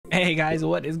Hey guys,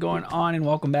 what is going on, and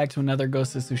welcome back to another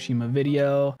Ghost of Tsushima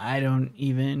video. I don't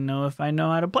even know if I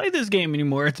know how to play this game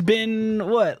anymore. It's been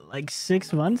what, like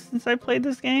 6 months since I played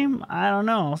this game? I don't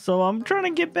know. So I'm trying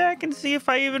to get back and see if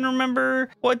I even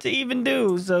remember what to even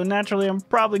do. So naturally, I'm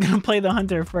probably gonna play the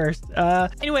hunter first.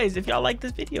 Anyways, if y'all like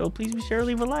this video, please be sure to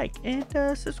leave a like and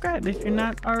subscribe if you're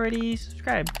not already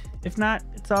subscribed. If not,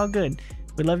 it's all good.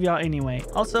 We love y'all anyway.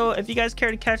 Also, if you guys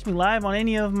care to catch me live on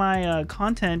any of my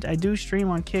content, I do stream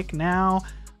on Kick now.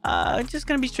 Just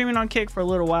gonna be streaming on Kick for a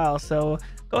little while, so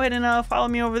go ahead and follow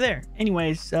me over there.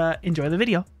 Anyways, enjoy the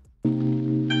video.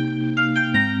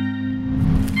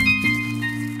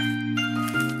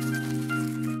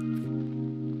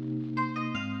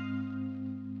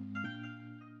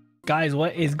 Guys,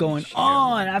 what is going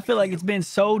on? I feel like it's been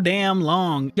so damn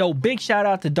long. Yo, big shout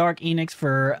out to Dark Enix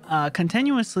for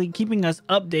continuously keeping us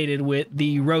updated with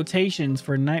the rotations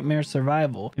for Nightmare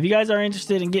Survival. If you guys are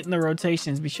interested in getting the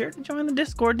rotations, be sure to join the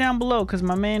Discord down below, because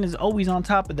my man is always on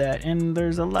top of that. And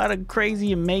there's a lot of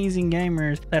crazy, amazing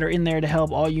gamers that are in there to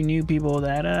help all you new people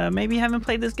that maybe haven't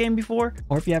played this game before.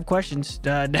 Or if you have questions,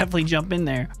 definitely jump in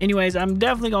there. Anyways, I'm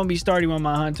definitely going to be starting with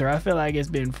my hunter. I feel like it's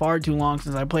been far too long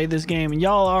since I played this game, and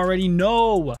y'all already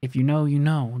know. If you know, you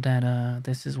know that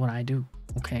this is what I do.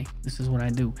 Okay, this is what I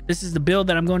do. This is the build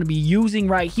that I'm going to be using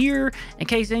right here in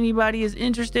case anybody is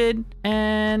interested,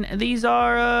 and these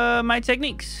are my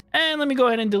techniques. And let me go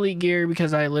ahead and delete gear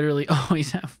because I literally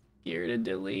always have gear to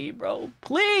delete, bro.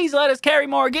 Please let us carry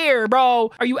more gear,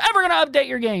 bro. Are you ever gonna update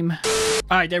your game?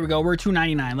 All right, there we go. We're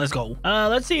 299. Let's go.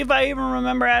 Let's see if I even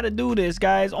remember how to do this,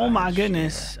 guys. Oh my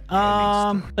goodness.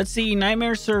 Let's see.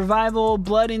 Nightmare Survival,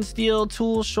 Blood and Steel,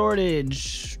 tool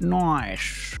shortage.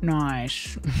 Nice.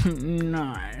 Nice.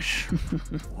 Nice.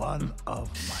 One of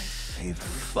my favorite.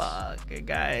 Fuck,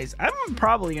 guys. I'm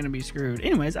probably gonna be screwed.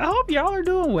 Anyways, I hope y'all are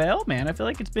doing well, man. I feel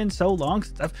like it's been so long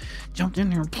since I've jumped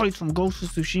in here and played some Ghost of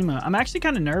Tsushima. I'm actually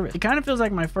kind of nervous. It kind of feels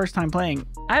like my first time playing.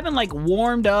 I haven't like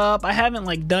warmed up. I haven't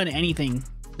like done anything.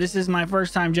 This is my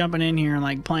first time jumping in here and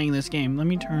like playing this game. Let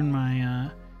me turn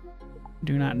my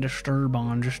do not disturb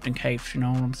on just in case, you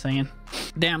know what I'm saying?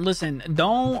 Damn, listen,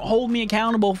 don't hold me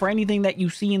accountable for anything that you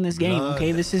see in this game,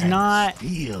 okay? This is not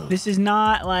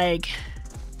like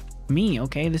me,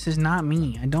 okay? This is not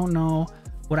me. I don't know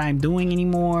what I'm doing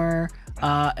anymore.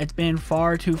 It's been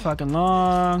far too fucking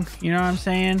long, you know what I'm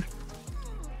saying?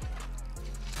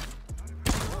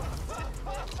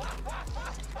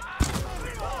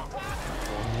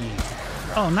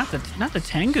 Oh, not the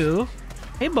Tengu.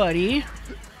 Hey, buddy.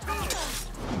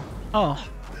 Oh,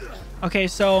 okay,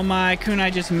 so my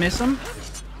kunai just miss him.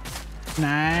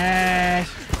 Nice.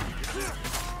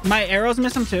 My arrows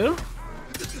miss him too.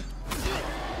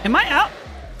 Am I out?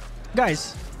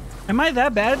 Guys, am I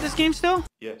that bad at this game still?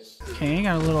 Yes. Okay,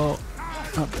 got a little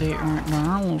update right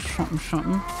now, a little something,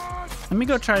 something. Let me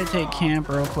go try to take camp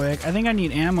real quick. I think I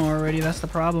need ammo already, that's the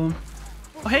problem.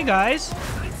 Oh, hey guys,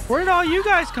 where did all you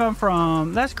guys come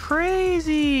from? That's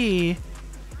crazy.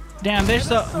 Damn, they're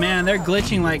so, man, they're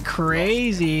glitching like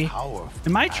crazy.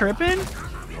 Am I tripping?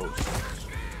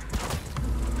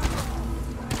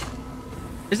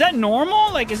 Is that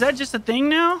normal? Like, is that just a thing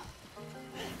now?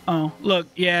 Oh, look,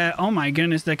 yeah, oh my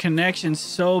goodness, the connection's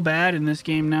so bad in this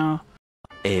game now.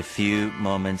 A few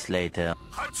moments later.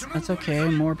 That's okay,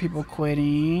 more people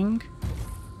quitting.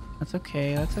 That's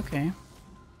okay, that's okay.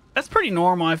 That's pretty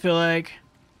normal, I feel like.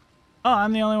 Oh,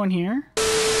 I'm the only one here?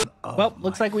 Well,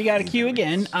 looks like we got a queue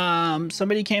again.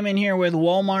 Somebody came in here with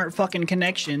Walmart fucking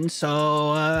connection,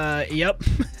 so, yep.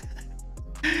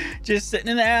 Just sitting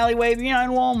in the alleyway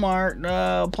behind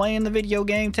Walmart, playing the video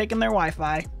game, taking their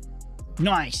Wi-Fi.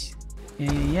 Nice.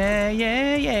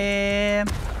 Yeah.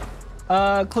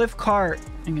 Cliff Cart.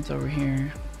 I think it's over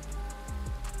here.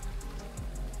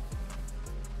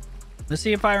 Let's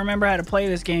see if I remember how to play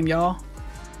this game, y'all.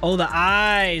 Oh, the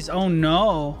eyes. Oh,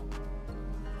 no.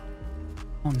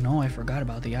 Oh, no, I forgot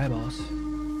about the eyeballs.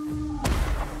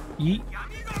 Yeet.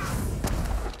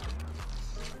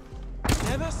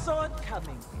 Never saw it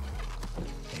coming.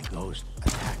 A ghost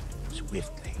attacked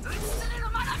swiftly.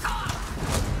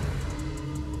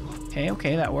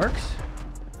 Okay, that works.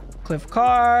 Cliff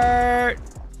Cart.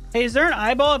 Hey, is there an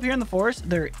eyeball up here in the forest?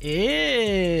 There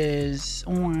is.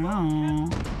 Wow.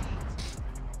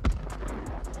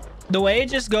 The way it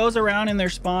just goes around in their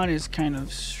spawn is kind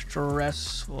of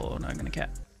stressful. Not gonna cap.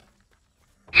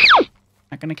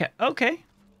 Not gonna cap. Okay.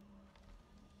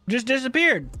 Just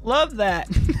disappeared. Love that.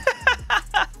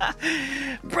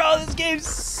 Bro, this game's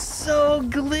so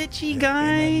glitchy,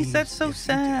 guys. That's so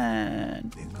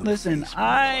sad. Listen,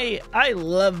 I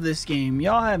love this game.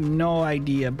 Y'all have no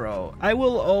idea, bro. I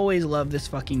will always love this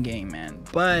fucking game, man.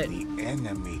 But The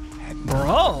enemy had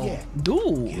bro, yet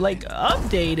dude, like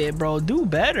update it, bro. Do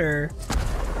better.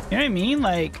 You know what I mean?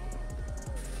 Like,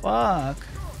 fuck.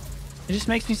 It just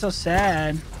makes me so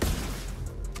sad.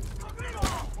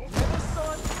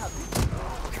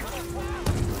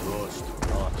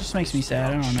 It just makes me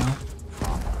sad. I don't know.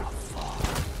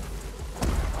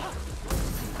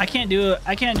 I can't do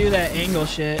that angle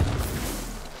shit.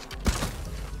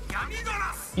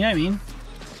 You know what I mean?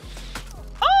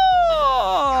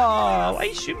 Oh, why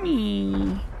you shoot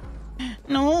me?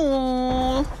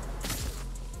 No.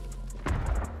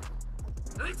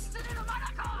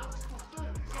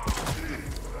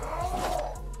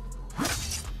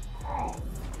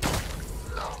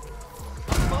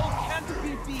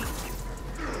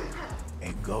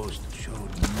 A ghost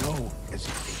showed no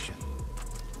hesitation.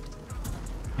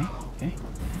 Okay.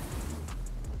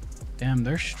 Damn,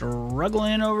 they're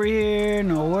struggling over here.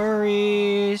 No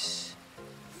worries.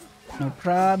 No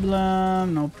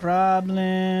problem. No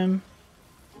problem.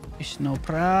 It's no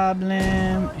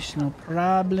problem. It's no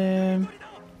problem.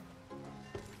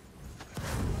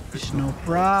 It's no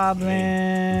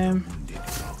problem.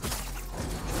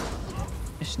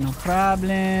 It's no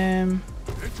problem.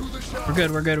 We're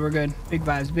good. We're good. We're good. Big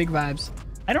vibes. Big vibes.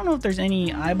 I don't know if there's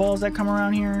any eyeballs that come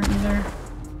around here either.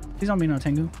 Please don't be no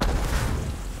Tengu.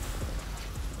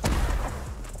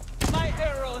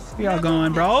 Where y'all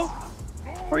going, bro?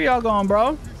 Where y'all going,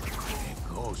 bro?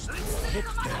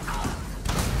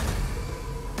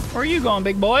 Where are you going,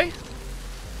 big boy?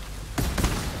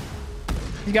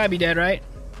 He's gotta be dead, right?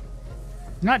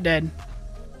 He's not dead.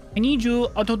 I need you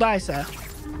to die, sir.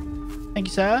 Thank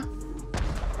you, sir.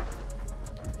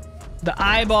 The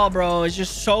eyeball, bro, is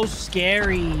just so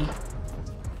scary.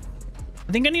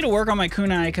 I think I need to work on my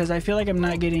kunai because I feel like I'm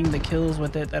not getting the kills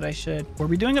with it that I should. Were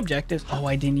we doing objectives? Oh,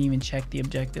 I didn't even check the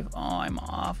objective. Oh, I'm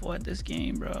awful at this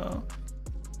game, bro.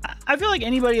 I feel like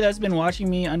anybody that's been watching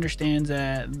me understands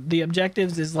that the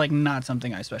objectives is like not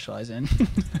something I specialize in.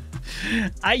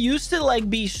 I used to like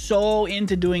be so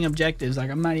into doing objectives. Like,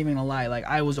 I'm not even gonna lie. Like,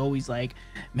 I was always like,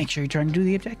 make sure you're trying to do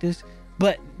the objectives.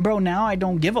 But bro, now I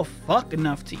don't give a fuck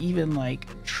enough to even like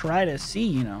try to see,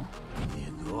 you know.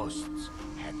 The ghosts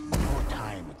had no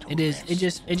time to It is, it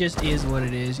just is what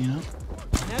it is, you know.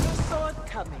 Never saw it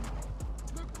coming.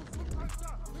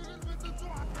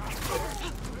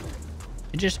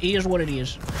 It just is what it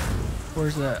is.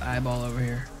 Where's the eyeball over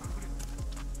here?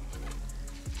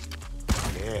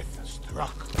 Death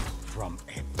struck from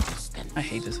a distance. I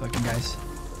hate this fucking guys.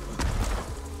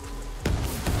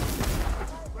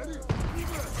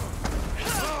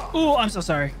 Ooh, I'm so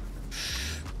sorry.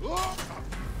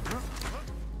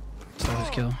 Stole his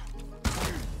kill.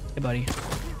 Hey, buddy.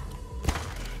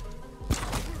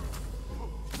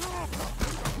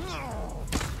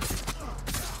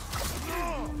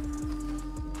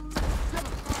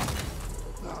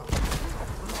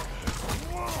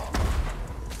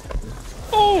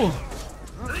 Oh!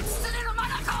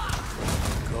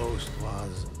 Ghost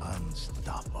was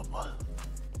unstoppable.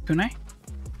 Kunai?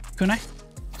 Kunai?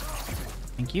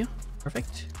 Thank you.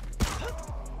 Perfect.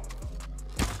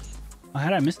 Oh, how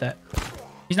did I miss that?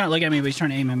 He's not looking at me, but he's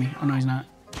trying to aim at me. Oh, no, he's not.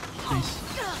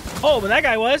 Nice. Oh, but that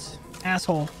guy was.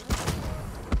 Asshole.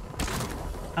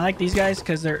 I like these guys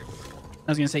because they're...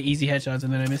 I was going to say easy headshots,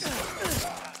 and then I missed.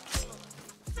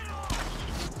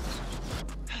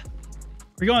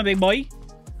 Where you going, big boy?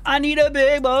 I need a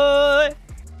big boy.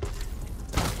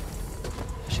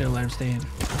 Should have let him stay in.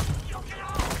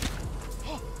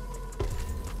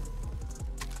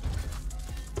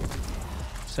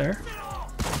 Sir?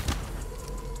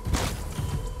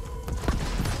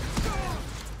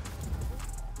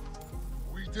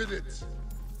 We did it.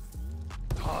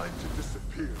 Time to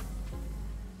disappear.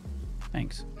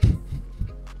 Thanks.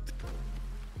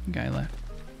 Guy left.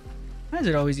 Why is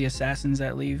it always the assassins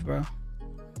that leave, bro?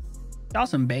 Y'all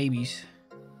some babies.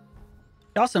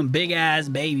 Y'all some big ass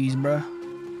babies, bro.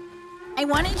 I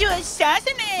wanted to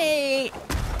assassinate.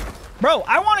 Bro,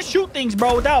 I want to shoot things,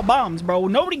 bro, without bombs, bro.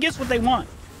 Nobody gets what they want.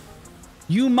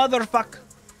 You motherfucker.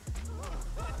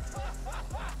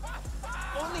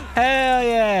 Hell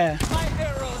yeah. My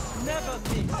arrows never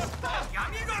miss.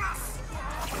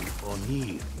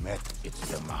 Oni met its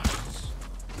demise.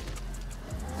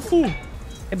 Ooh.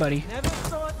 Hey, buddy. Never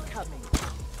saw it coming.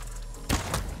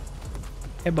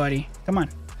 Hey, buddy. Come on.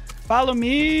 Follow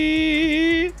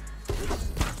me.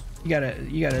 You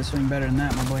gotta swing better than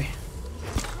that, my boy.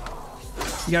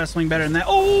 You gotta swing better than that.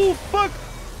 Oh, fuck.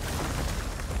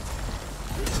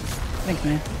 Thanks,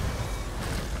 man.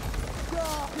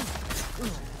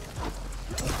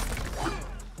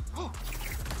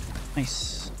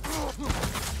 Nice.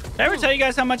 Did I ever tell you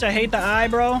guys how much I hate the eye,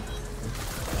 bro?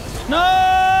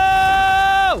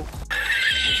 No!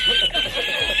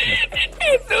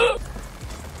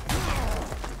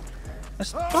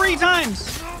 That's 3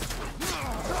 times.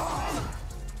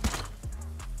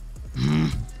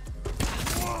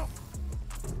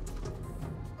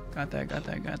 Got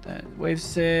that. Wave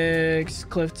 6,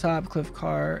 cliff top, cliff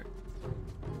cart.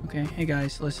 Okay, hey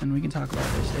guys, listen, we can talk about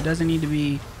this. It doesn't need to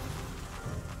be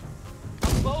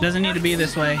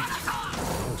this way.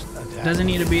 Doesn't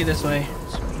need to be this way.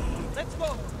 Let's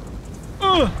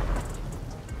go.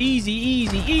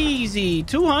 Easy.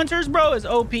 2 hunters, bro, is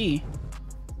OP.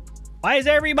 Why is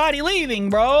everybody leaving,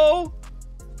 bro?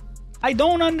 I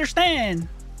don't understand.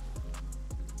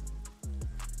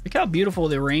 Look how beautiful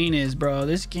the rain is, bro.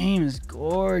 This game is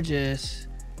gorgeous.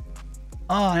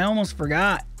 Oh, I almost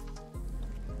forgot.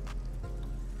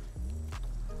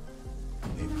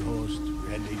 A ghost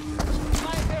ready.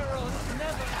 My arrows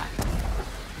never.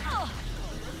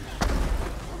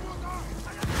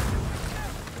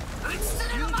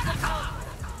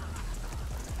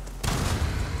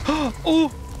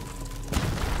 Oh.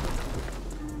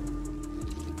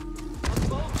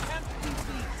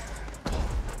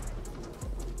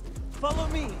 Follow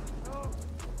me.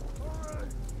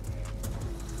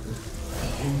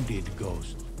 Wounded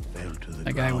ghost fell to the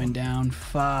That ground. guy went down.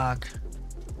 Fuck.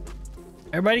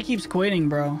 Everybody keeps quitting,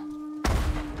 bro.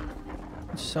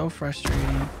 It's so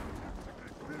frustrating.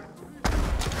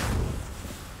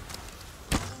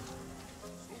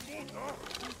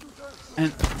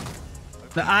 And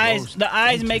the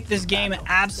eyes make this game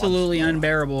absolutely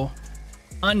unbearable.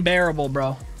 Unbearable,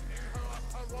 bro.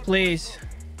 Please.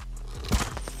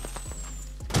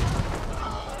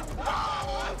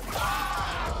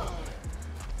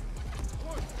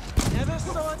 Never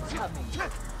saw it coming.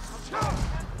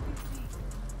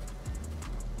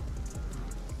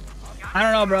 I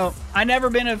don't know, bro. I never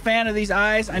been a fan of these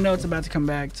eyes. I know it's about to come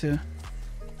back too.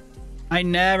 I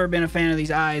never been a fan of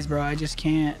these eyes, bro. I just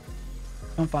can't.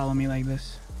 Don't follow me like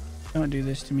this. Don't do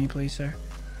this to me, please, sir.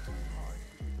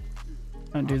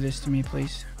 Don't do this to me,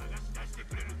 please.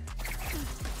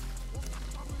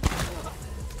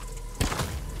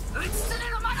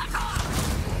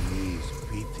 His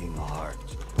beating heart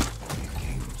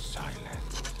became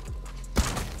silent.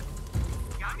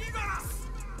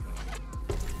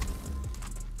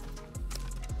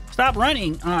 Stop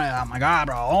running. Oh my god,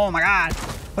 bro. Oh my god.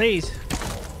 Please.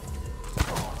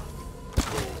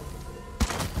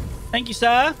 Thank you,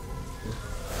 sir.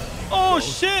 Oh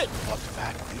shit. Fought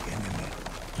back the enemy,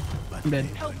 but I'm dead.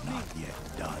 they were not yet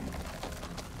done.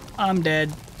 I'm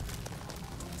dead.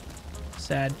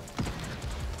 Sad.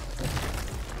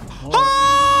 More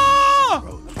Ah!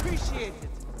 approach. Appreciate it.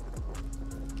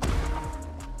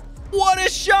 What a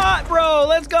shot, bro.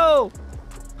 Let's go.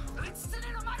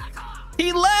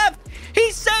 He left.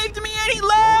 He saved me and he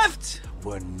left.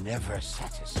 Were never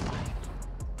satisfied.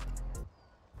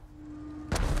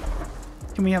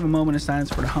 Can we have a moment of silence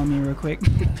for the homie real quick?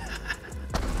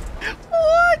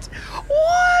 What?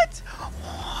 What?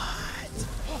 What?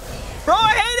 Bro,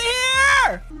 I hate it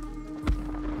here!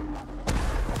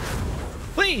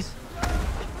 Please.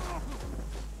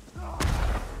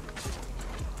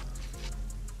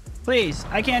 Please,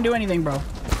 I can't do anything, bro.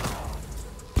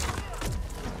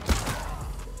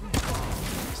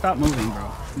 Stop moving,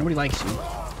 bro. Nobody likes you.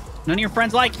 None of your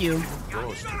friends like you.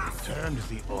 Ghost returned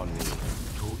the Oni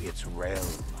to its realm.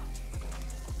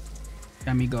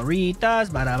 Amigoritas,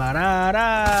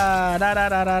 ba-da-ba-da-da,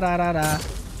 da-da-da-da-da-da.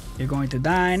 You're going to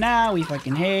die now. We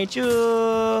fucking hate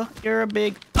you. You're a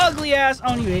big, ugly ass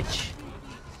Oni bitch.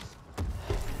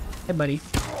 Hey, buddy.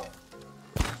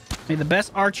 May the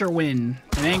best archer win.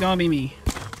 It ain't gonna be me.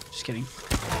 Just kidding.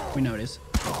 We know it is.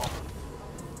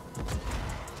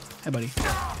 Hey, buddy.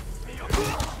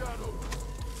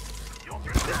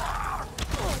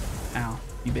 Ow,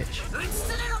 you bitch.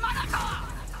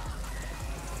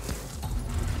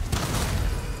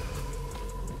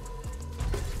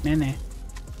 Nene.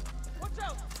 Watch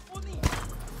out. Oni.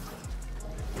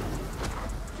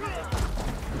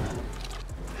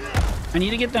 I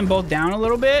need to get them both down a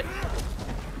little bit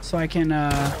so I can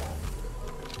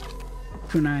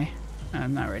kunai.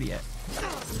 I'm not ready yet.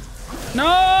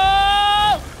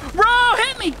 No! Bro,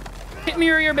 hit me! Hit me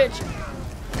or you're a bitch.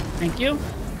 Thank you.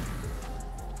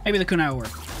 Maybe the kunai will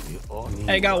work.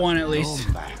 I got one at least.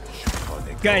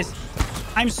 Guys,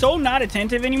 I'm so not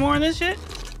attentive anymore in this shit.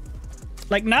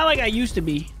 Like, not like I used to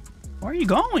be. Where are you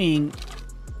going?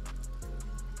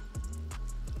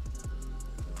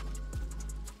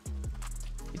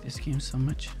 I hate this game so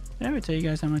much. Did I ever tell you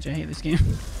guys how much I hate this game?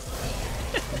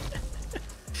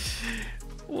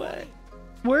 What?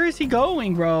 is he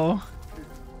going, bro?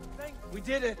 We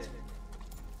did it.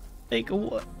 Like,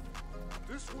 what?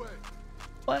 This way.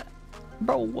 What?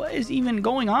 Bro, what is even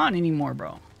going on anymore,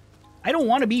 bro? I don't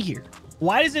want to be here.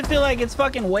 Why does it feel like it's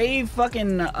fucking wave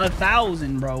fucking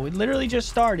 1,000, bro? It literally just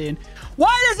started.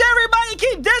 Why does everybody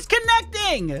keep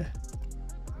disconnecting?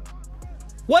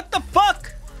 What the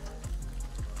fuck?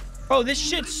 Bro, this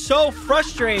shit's so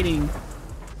frustrating.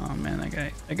 Oh man,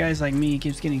 that guy's like me. He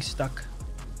keeps getting stuck.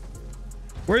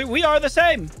 We are the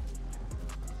same.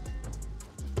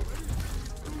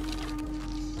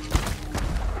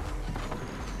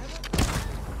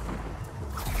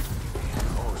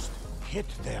 Ghost hit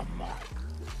their mark.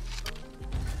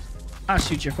 I'll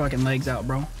shoot your fucking legs out,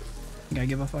 bro. You gotta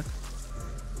give a fuck.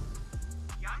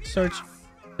 Search.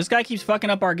 This guy keeps fucking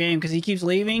up our game because he keeps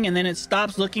leaving and then it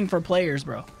stops looking for players,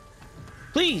 bro.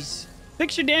 Please,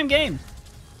 fix your damn game.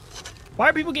 Why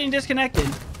are people getting disconnected?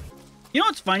 You know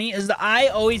what's funny is the eye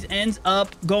always ends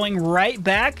up going right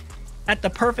back at the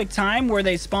perfect time where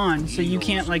they spawn, so you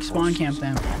can't like spawn camp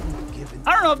them.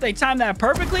 I don't know if they timed that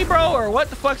perfectly, bro, or what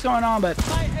the fuck's going on, but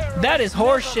that is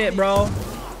horse shit, bro.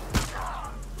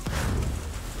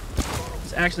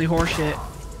 It's actually horse shit.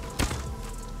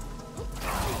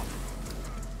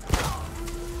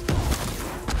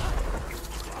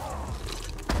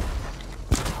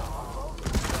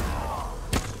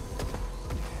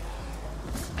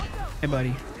 Hey,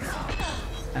 buddy.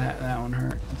 That one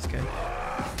hurt. That's good.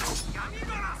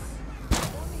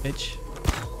 Bitch.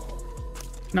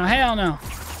 No, hell no.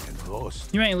 And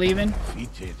Ghost You ain't leaving.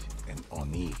 defeated an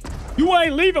Oni. You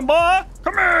ain't leaving, boy.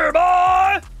 Come here,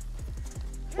 boy.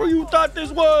 Where you thought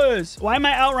this was? Why am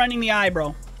I outrunning the eye,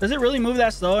 bro? Does it really move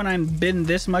that slow and I've been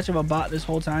this much of a bot this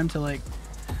whole time to like...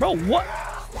 Bro, what?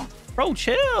 Bro,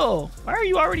 chill. Why are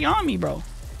you already on me, bro?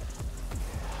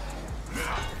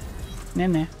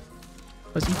 Nah.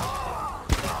 Pussy.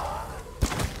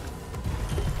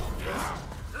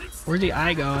 Where'd the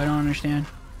eye go? I don't understand.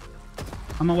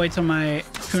 I'm gonna wait till my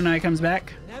kunai comes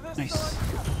back. Nice.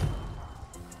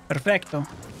 Perfecto.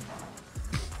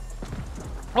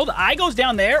 Oh, the eye goes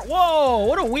down there? Whoa,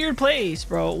 what a weird place,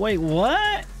 bro. Wait,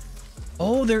 what?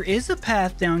 Oh, there is a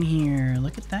path down here.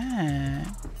 Look at that.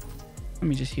 Let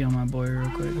me just heal my boy real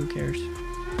quick. Who cares?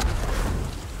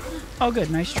 Oh, good.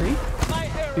 Nice tree.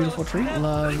 Beautiful tree.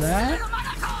 Love that.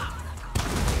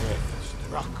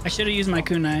 I should have used my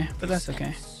kunai, but that's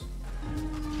okay.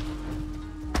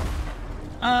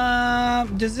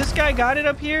 Does this guy got it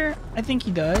up here? I think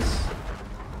he does.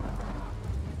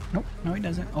 Nope, no he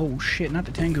doesn't. Oh shit, not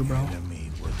the Tengu, bro.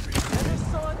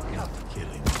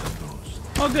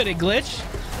 Oh good, it glitched.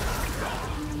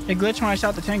 It glitched when I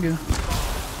shot the Tengu.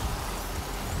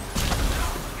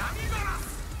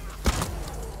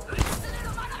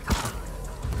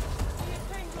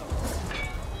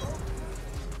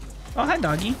 Oh, hi,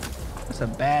 doggy. That's a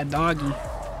bad doggy.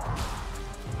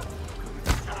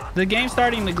 The game's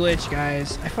starting to glitch,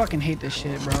 guys. I fucking hate this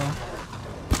shit, bro.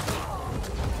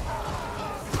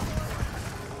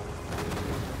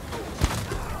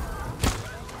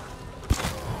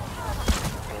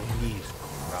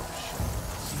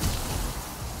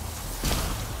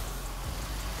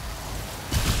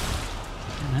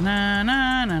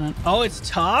 Na. Oh, it's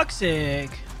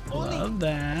toxic. Love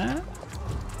that.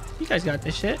 You guys got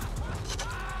this shit.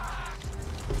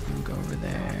 We'll go over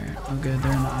there. Oh, good.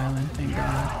 They're in the island. Thank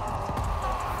God.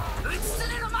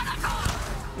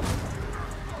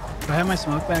 Do I have my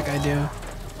smoke back? I do.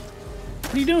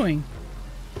 What are you doing?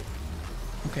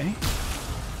 Okay.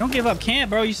 Don't give up camp,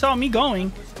 bro. You saw me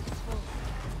going.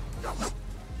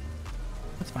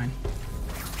 That's fine.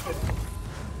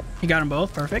 You got them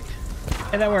both. Perfect.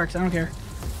 Hey, that works. I don't care.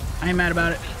 I ain't mad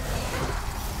about it.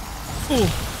 Ooh,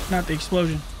 not the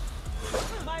explosion.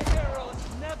 My arrows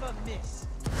never miss.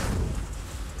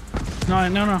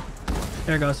 No.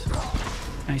 There it goes.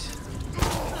 Nice.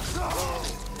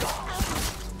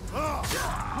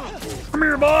 Come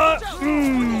here, boy.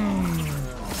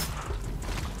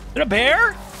 Is it a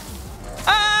bear?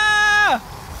 Ah!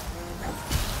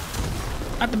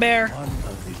 Not the bear. One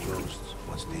of the ghosts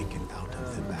was taken out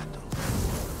of the battle.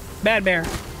 Bad bear.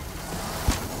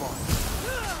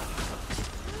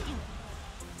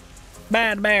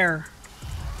 Bad bear.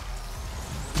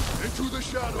 Into the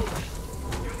shadows.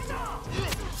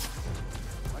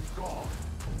 I'm gone.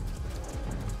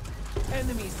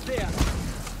 Enemies there.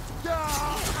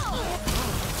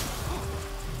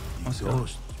 The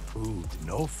ghosts proved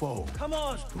no foe. Come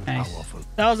on. Nice. Powerful.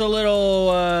 That was a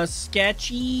little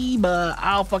sketchy, but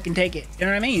I'll fucking take it. You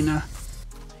know what I mean?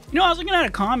 You know, I was looking at a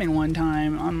comment one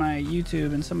time on my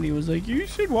YouTube and somebody was like, you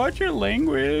should watch your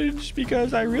language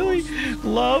because I really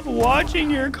love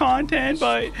watching your content,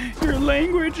 but your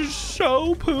language is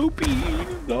so poopy.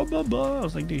 Blah, blah, blah. I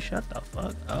was like, dude, shut the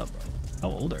fuck up, bro. How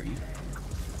old are you?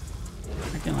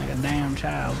 Acting like a damn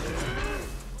child.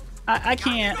 I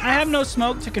can't. I have no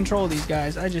smoke to control these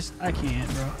guys. I can't,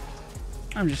 bro.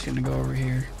 I'm just gonna go over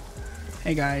here.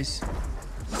 Hey, guys.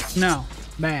 No.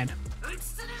 Bad.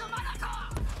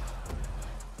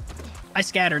 I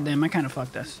scattered them. I kind of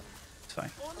fucked us. It's fine.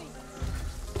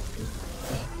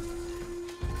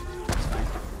 It's fine.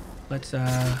 Let's,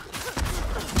 Damn,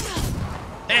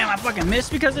 I fucking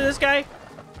missed because of this guy.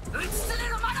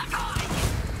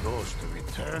 Ghost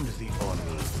returned the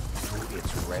Oni to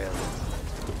its realm.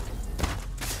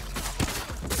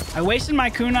 I wasted my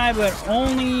kunai, but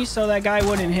only so that guy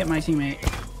wouldn't hit my teammate.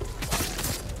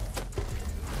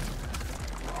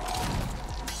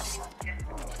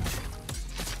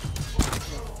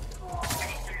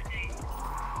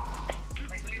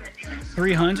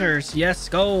 Three hunters. Yes,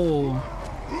 go.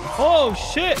 Oh,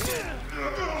 shit.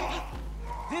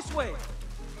 This way.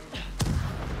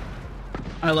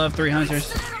 I love three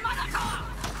hunters.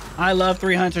 I love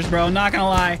three hunters, bro. Not gonna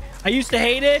lie. I used to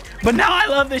hate it, but now I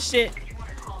love this shit.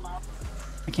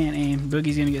 I can't aim.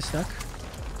 Boogie's gonna get stuck.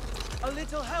 A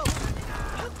little help.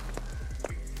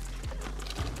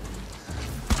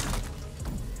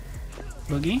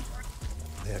 Boogie.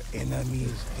 Their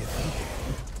enemies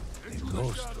defeated. The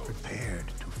ghost prepared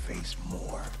to face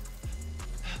more.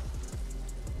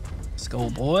 Let's go,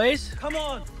 boys. Come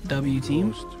on. W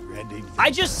team. Ghost readied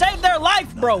I just saved their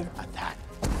life, bro. attack.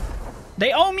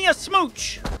 They owe me a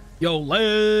smooch. Yo,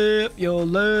 left. Yo,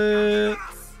 left.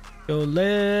 Yo,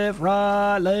 left.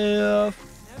 Right, left.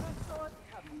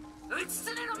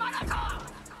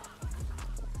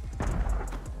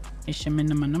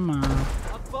 Ishaminamanama.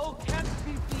 A bow can't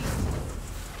be beat.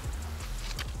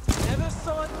 Never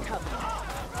saw it coming.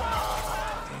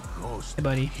 The ghost Hey,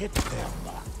 buddy. hit their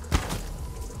mark.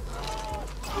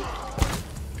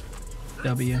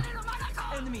 W.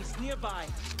 Enemies nearby.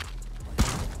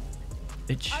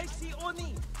 Bitch. I see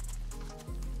Oni.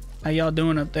 How y'all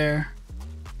doing up there?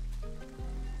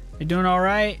 You doing all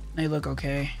right? They look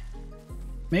okay.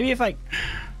 Maybe if I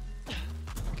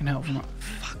can help from.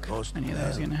 Fuck. Ghost I knew that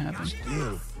was gonna happen.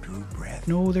 still drew breath.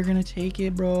 No, they're gonna take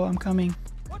it, bro. I'm coming.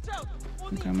 Watch out. I'm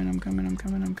Oni. coming. I'm coming. I'm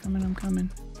coming. I'm coming. I'm coming.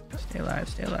 Stay alive.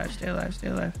 Stay alive. Stay alive. Stay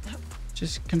alive.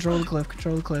 Just control the cliff.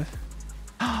 Control the cliff.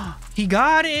 He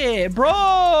got it,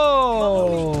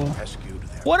 bro. Rescued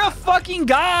their What a fucking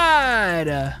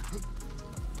god.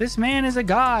 This man is a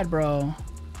god, bro.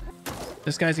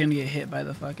 This guy's gonna get hit by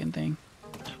the fucking thing.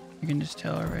 You can just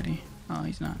tell already. Oh,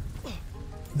 he's not.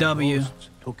 W. ghosts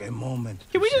took a moment.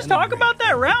 Can we to just talk celebrate about that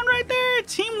their round right there?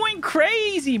 Team went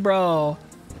crazy, bro.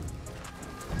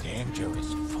 dangerous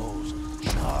foes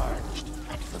charged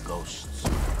at the ghosts.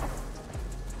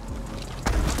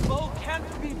 Bow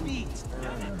can't be beat.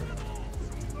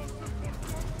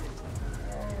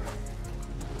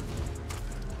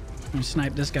 Let me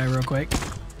snipe this guy real quick.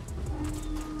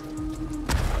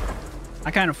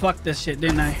 I kind of fucked this shit,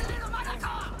 didn't I?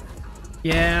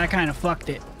 Yeah, I kind of fucked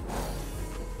it.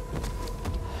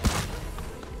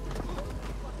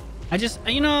 I just,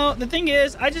 you know, the thing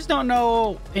is, I just don't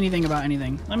know anything about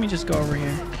anything. Let me just go over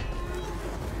here.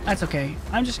 That's okay.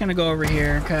 I'm just gonna go over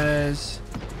here because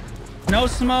no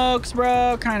smokes,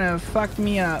 bro, kind of fucked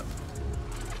me up.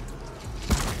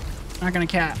 Not gonna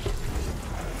cap.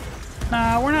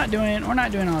 Nah, we're not doing all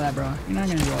that, bro. You're not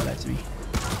gonna do all that to me.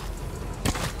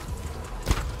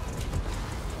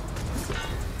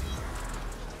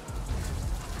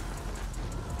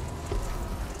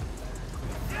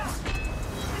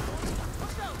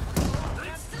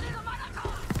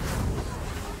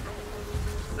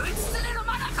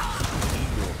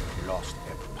 Eagle lost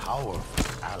a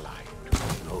powerful ally to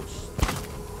the ghosts.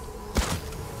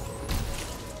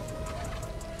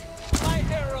 My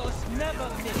arrows never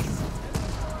miss.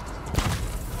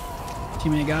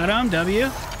 Teammate got him. W.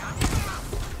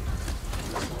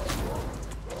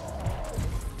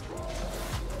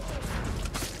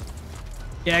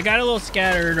 Yeah, I got a little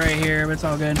scattered right here, but it's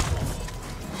all good. The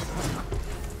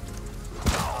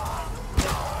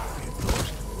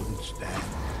ghost couldn't stand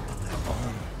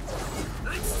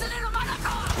on their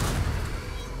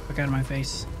own. Look out of my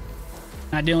face.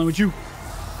 Not dealing with you.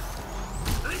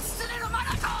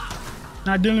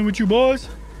 Not dealing with you, boys.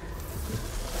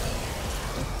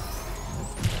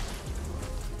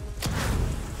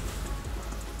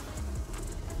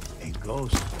 A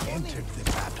ghost entered the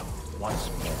battle once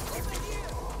more.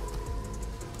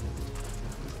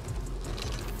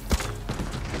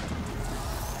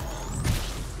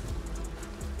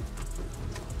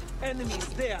 Enemies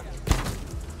there.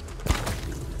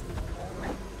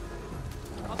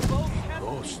 A bow can't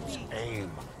Ghost's be beat.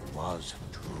 aim was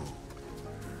true.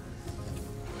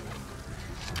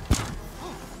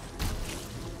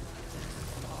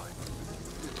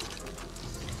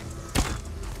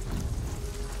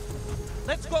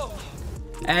 Let's go.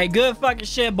 Hey, good fucking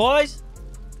shit, boys.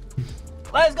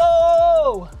 Let's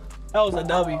go. That was a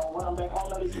W.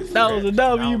 That was a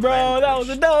W, bro. That was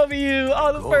a W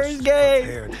on the first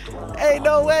game. Hey,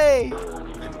 no way.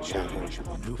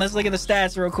 Let's look at the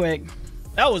stats real quick.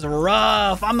 That was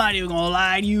rough. I'm not even gonna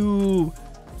lie to you.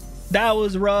 That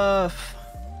was rough.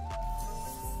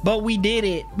 But we did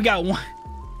it. We got one.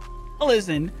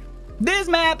 Listen, this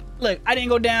map, look, I didn't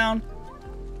go down.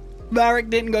 Varric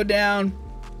didn't go down.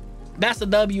 That's a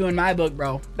W in my book,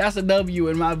 bro. That's a W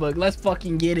in my book. Let's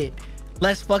fucking get it.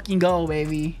 Let's fucking go,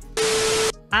 baby.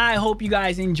 I hope you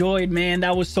guys enjoyed, man.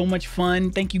 That was so much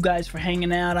fun. Thank you guys for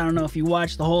hanging out. I don't know if you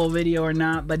watched the whole video or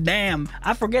not, but damn,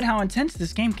 I forget how intense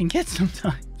this game can get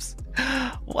sometimes.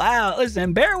 Wow,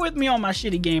 listen, bear with me on my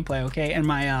shitty gameplay, okay, and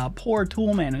my poor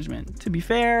tool management. To be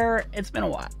fair, it's been a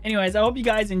while. Anyways, I hope you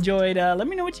guys enjoyed. Let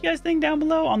me know what you guys think down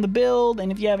below on the build,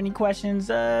 and if you have any questions,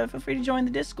 feel free to join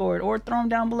the Discord or throw them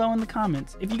down below in the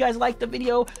comments. If you guys liked the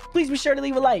video, please be sure to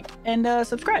leave a like and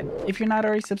subscribe if you're not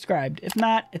already subscribed. If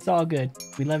not, it's all good.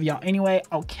 We love y'all anyway.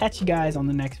 I'll catch you guys on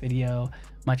the next video.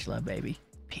 Much love, baby.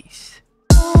 Peace.